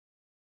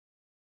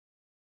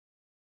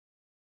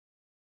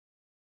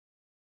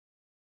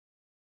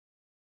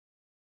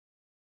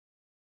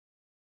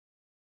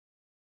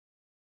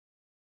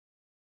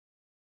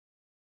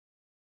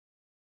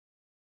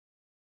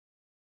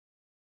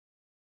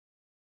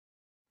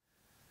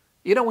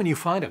You know, when you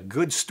find a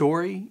good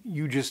story,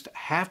 you just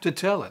have to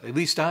tell it. At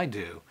least I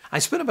do. I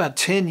spent about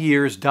 10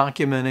 years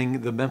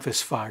documenting the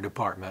Memphis Fire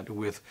Department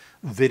with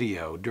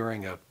video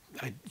during a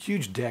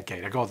huge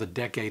decade. I call it the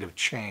decade of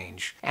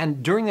change.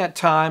 And during that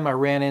time, I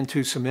ran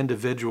into some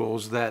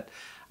individuals that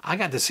I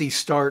got to see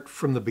start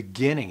from the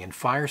beginning in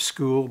fire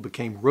school,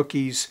 became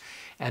rookies,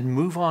 and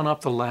move on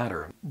up the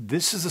ladder.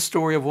 This is the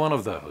story of one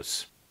of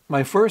those.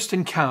 My first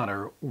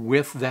encounter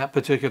with that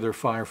particular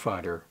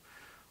firefighter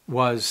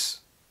was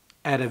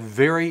at a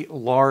very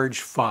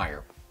large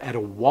fire at a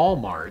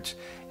Walmart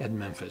in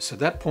Memphis. At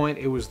that point,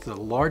 it was the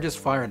largest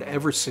fire I'd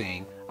ever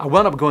seen. I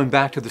wound up going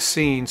back to the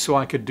scene so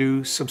I could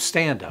do some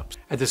stand-ups.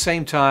 At the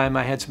same time,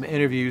 I had some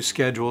interviews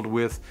scheduled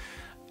with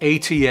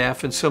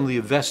ATF and some of the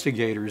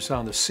investigators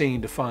on the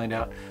scene to find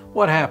out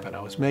what happened.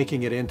 I was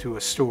making it into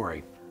a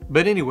story.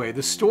 But anyway,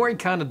 the story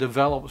kind of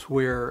develops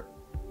where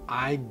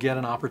I get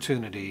an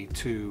opportunity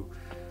to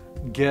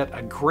get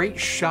a great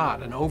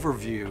shot, an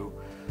overview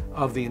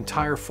of the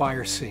entire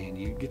fire scene.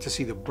 You get to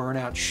see the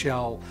burnout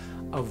shell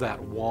of that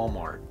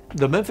Walmart.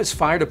 The Memphis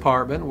Fire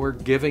Department were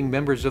giving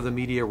members of the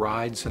media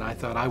rides, and I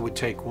thought I would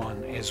take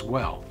one as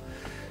well.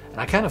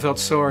 And I kind of felt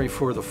sorry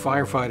for the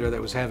firefighter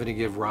that was having to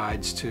give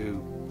rides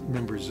to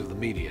members of the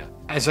media.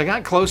 As I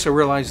got close, I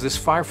realized this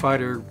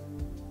firefighter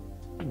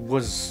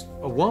was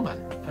a woman,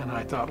 and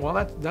I thought, well,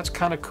 that's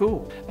kind of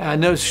cool. And I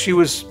noticed she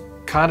was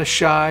kind of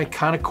shy,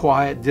 kind of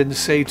quiet, didn't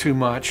say too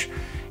much,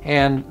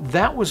 and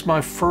that was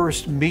my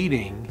first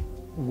meeting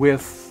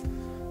with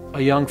a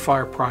young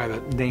fire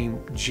private named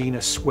Gina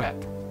Sweat.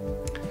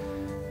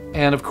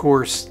 And of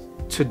course,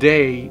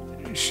 today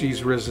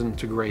she's risen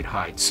to great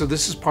heights. So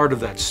this is part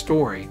of that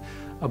story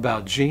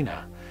about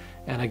Gina.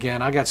 And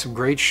again, I got some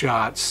great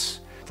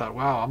shots. I thought,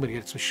 wow, I'm gonna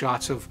get some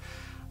shots of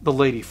the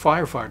lady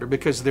firefighter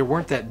because there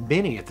weren't that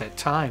many at that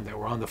time that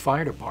were on the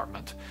fire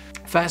department.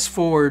 Fast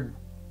forward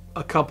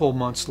a couple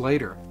months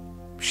later,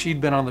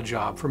 she'd been on the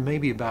job for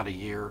maybe about a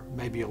year,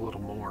 maybe a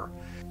little more.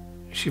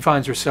 She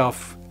finds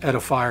herself at a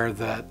fire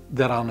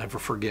that I'll never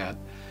forget.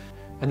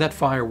 And that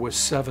fire was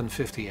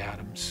 750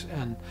 Adams,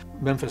 and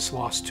Memphis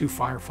lost 2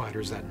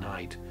 firefighters that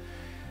night.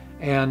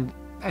 And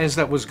as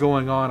that was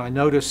going on, I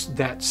noticed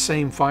that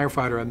same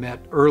firefighter I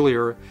met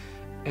earlier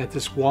at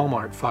this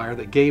Walmart fire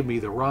that gave me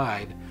the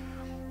ride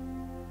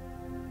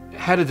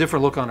had a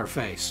different look on her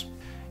face.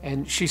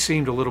 And she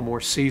seemed a little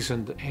more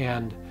seasoned,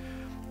 and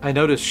I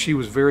noticed she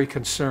was very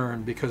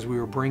concerned because we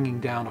were bringing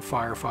down a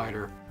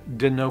firefighter.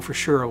 Didn't know for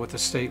sure what the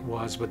state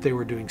was, but they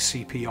were doing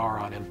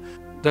CPR on him.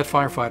 That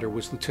firefighter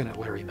was Lieutenant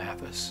Larry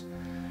Mathis.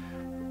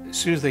 As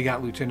soon as they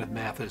got Lieutenant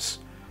Mathis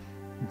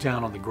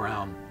down on the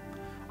ground,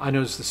 I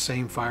noticed the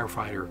same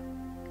firefighter,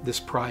 this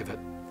private,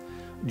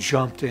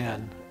 jumped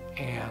in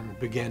and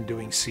began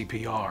doing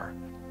CPR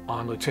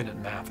on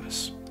Lieutenant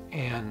Mathis.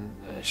 And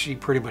she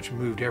pretty much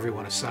moved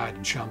everyone aside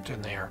and jumped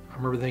in there. I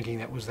remember thinking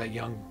that was that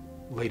young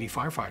lady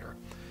firefighter.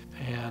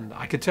 And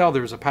I could tell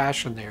there was a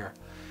passion there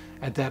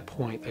at that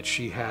point that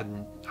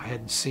I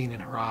hadn't seen in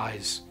her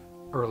eyes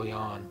early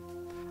on.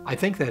 I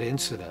think that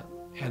incident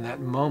and that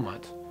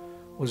moment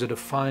was a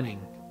defining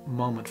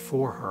moment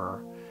for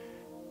her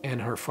and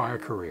her fire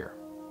career.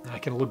 And I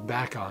can look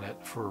back on it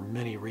for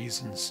many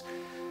reasons.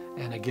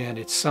 And again,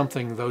 it's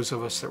something those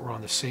of us that were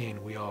on the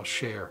scene, we all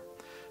share.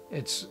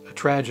 It's a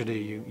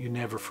tragedy you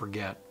never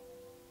forget.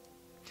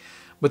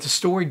 But the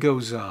story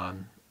goes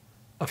on.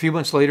 A few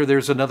months later,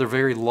 there's another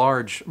very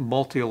large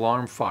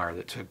multi-alarm fire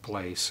that took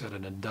place at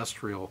an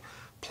industrial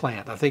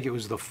plant. I think it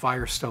was the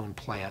Firestone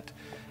plant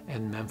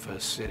in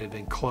Memphis. It had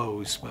been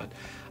closed, but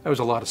there was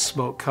a lot of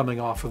smoke coming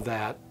off of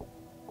that.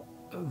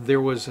 There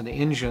was an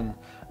engine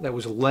that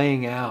was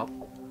laying out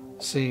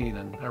scene,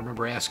 and I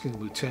remember asking the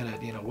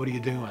lieutenant, what are you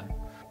doing?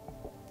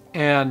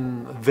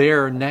 And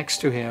there next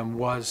to him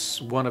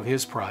was one of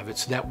his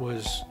privates. That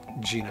was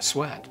Gina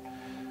Sweat.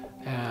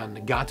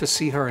 And got to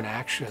see her in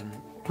action.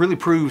 Really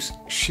proves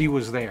she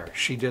was there.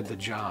 She did the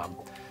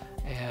job.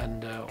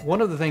 And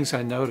one of the things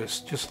I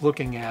noticed just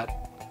looking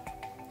at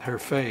her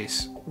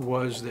face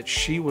was that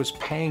she was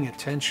paying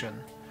attention.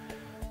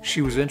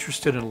 She was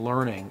interested in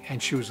learning,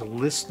 and she was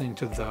listening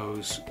to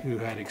those who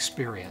had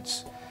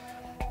experience.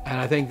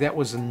 And I think that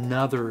was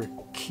another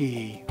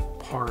key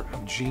part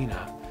of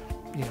Gina.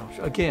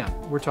 Again,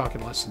 we're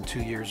talking less than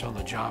 2 years on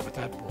the job at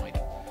that point.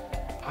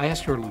 I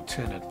asked her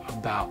lieutenant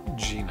about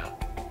Gina,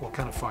 what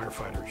kind of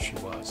firefighter she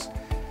was.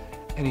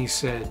 And he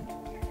said,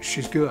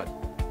 she's good.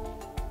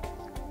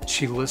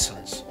 She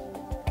listens.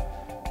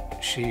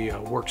 She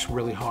works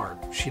really hard.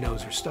 She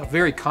knows her stuff.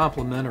 Very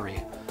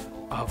complimentary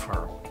of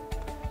her.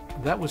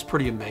 That was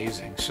pretty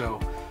amazing. So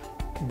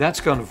that's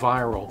gone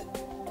viral,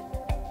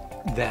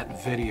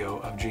 that video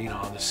of Gina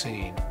on the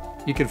scene.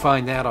 You can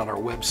find that on our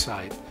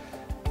website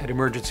at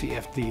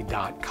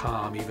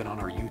EmergencyFD.com, even on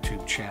our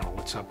YouTube channel.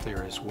 It's up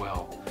there as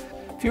well.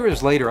 A few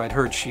years later, I'd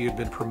heard she had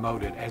been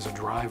promoted as a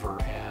driver,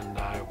 and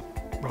I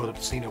rode up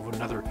the scene of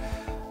there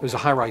was a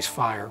high-rise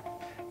fire,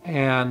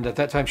 and at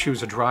that time she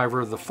was a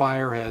driver. The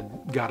fire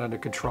had got under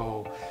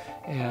control,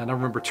 and I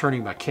remember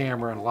turning my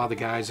camera, and a lot of the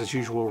guys, as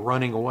usual,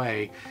 running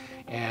away,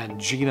 and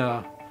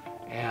Gina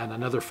and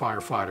another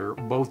firefighter.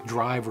 Both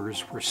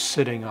drivers were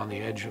sitting on the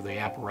edge of the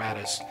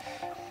apparatus.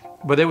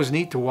 But it was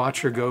neat to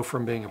watch her go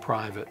from being a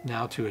private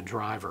now to a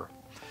driver.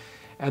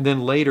 And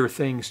then later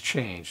things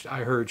changed.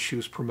 I heard she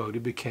was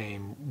promoted,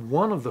 became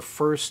one of the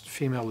first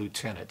female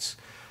lieutenants.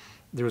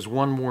 There was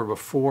one more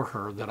before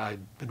her that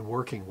I'd been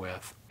working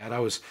with. And I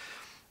was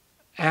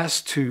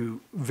asked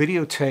to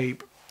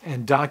videotape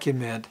and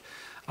document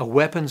a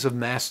weapons of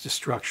mass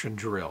destruction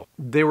drill.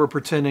 They were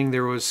pretending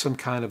there was some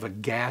kind of a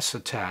gas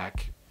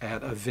attack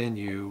at a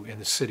venue in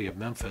the city of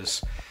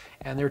Memphis,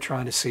 and they're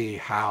trying to see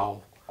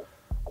how,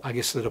 I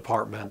guess, the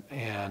department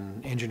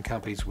and engine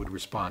companies would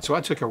respond. So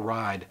I took a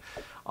ride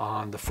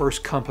on the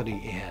first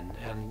company in,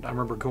 and I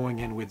remember going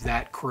in with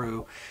that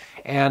crew,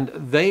 and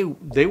they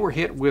were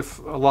hit with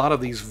a lot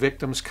of these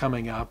victims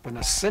coming up, and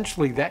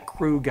essentially that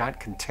crew got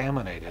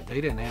contaminated.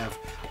 They didn't have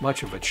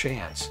much of a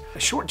chance. A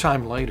short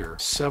time later,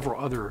 several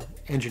other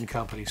engine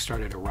companies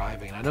started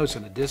arriving, and I noticed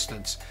in the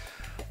distance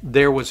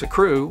there was a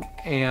crew,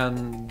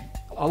 and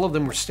all of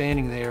them were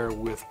standing there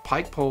with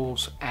pike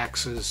poles,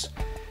 axes,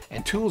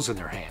 and tools in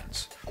their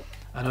hands.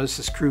 I noticed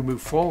this crew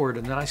move forward,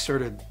 and then I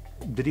started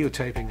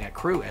videotaping that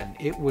crew, and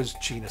it was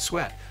Gina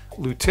Sweat,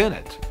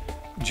 Lieutenant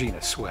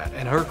Gina Sweat,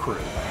 and her crew.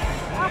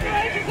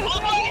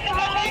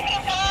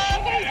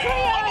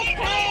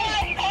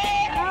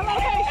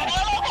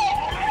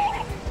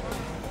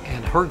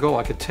 And her goal,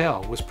 I could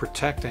tell, was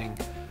protecting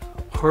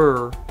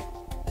her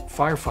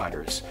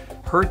firefighters.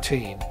 Her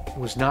team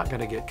was not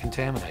going to get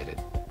contaminated.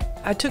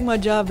 I took my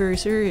job very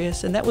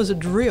serious, and that was a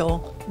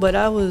drill, but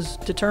I was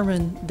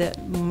determined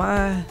that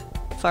my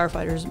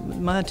firefighters,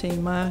 my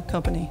team, my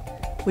company,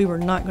 we were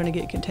not going to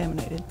get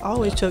contaminated. I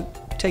always took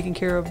taking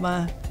care of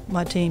my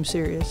team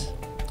serious.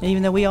 And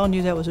even though we all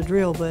knew that was a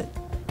drill, but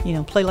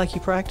play like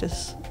you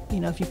practice.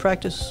 If you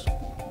practice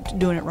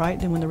doing it right,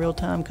 then when the real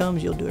time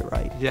comes, you'll do it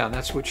right. Yeah, and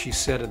that's what she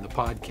said in the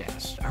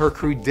podcast. Her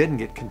crew didn't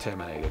get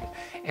contaminated.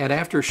 And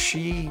after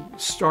she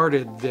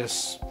started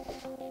this,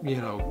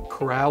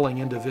 corralling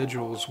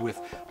individuals with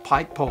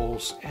pike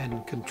poles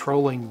and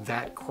controlling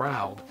that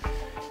crowd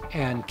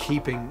and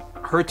keeping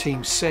her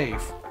team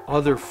safe,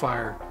 other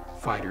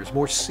firefighters,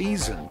 more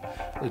seasoned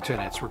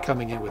lieutenants, were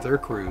coming in with their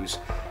crews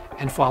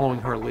and following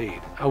her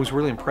lead. I was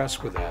really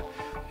impressed with that.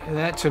 And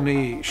that to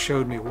me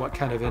showed me what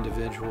kind of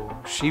individual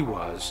she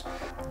was.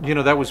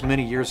 That was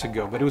many years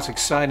ago, but it was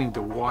exciting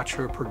to watch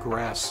her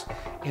progress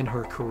in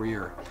her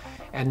career.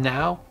 And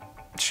now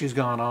she's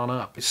gone on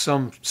up.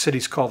 Some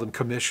cities call them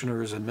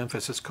commissioners. In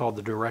Memphis, it's called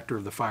the director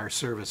of the fire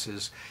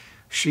services.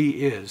 She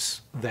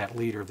is that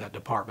leader of that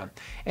department.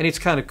 And it's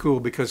kind of cool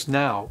because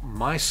now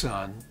my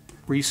son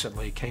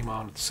recently came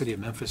on to the city of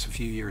Memphis a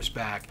few years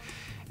back,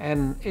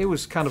 and it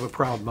was kind of a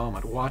proud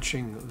moment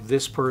watching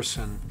this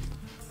person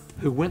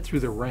who went through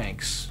the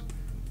ranks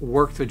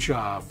work the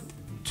job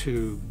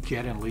to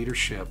get in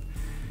leadership.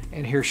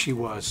 And here she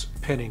was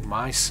pinning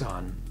my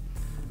son,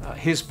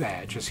 his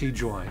badge, as he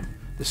joined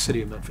the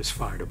City of Memphis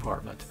Fire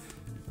Department.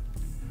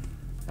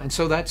 And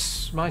so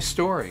that's my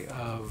story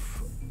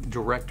of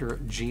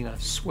Director Gina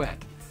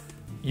Sweat.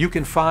 You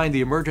can find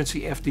the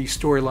EmergencyFD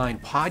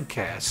Storyline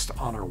podcast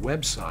on our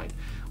website,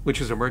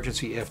 which is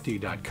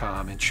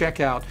EmergencyFD.com, and check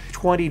out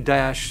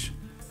 20-03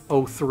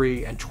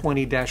 and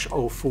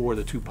 20-04,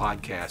 the two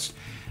podcasts,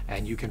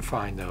 and you can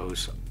find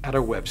those at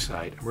our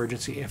website,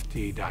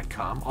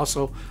 EmergencyFD.com.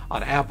 Also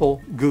on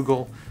Apple,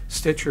 Google,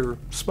 Stitcher,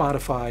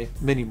 Spotify,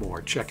 many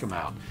more. Check them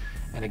out.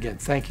 And again,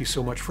 thank you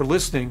so much for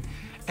listening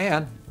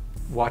and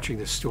watching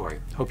this story.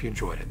 Hope you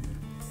enjoyed it.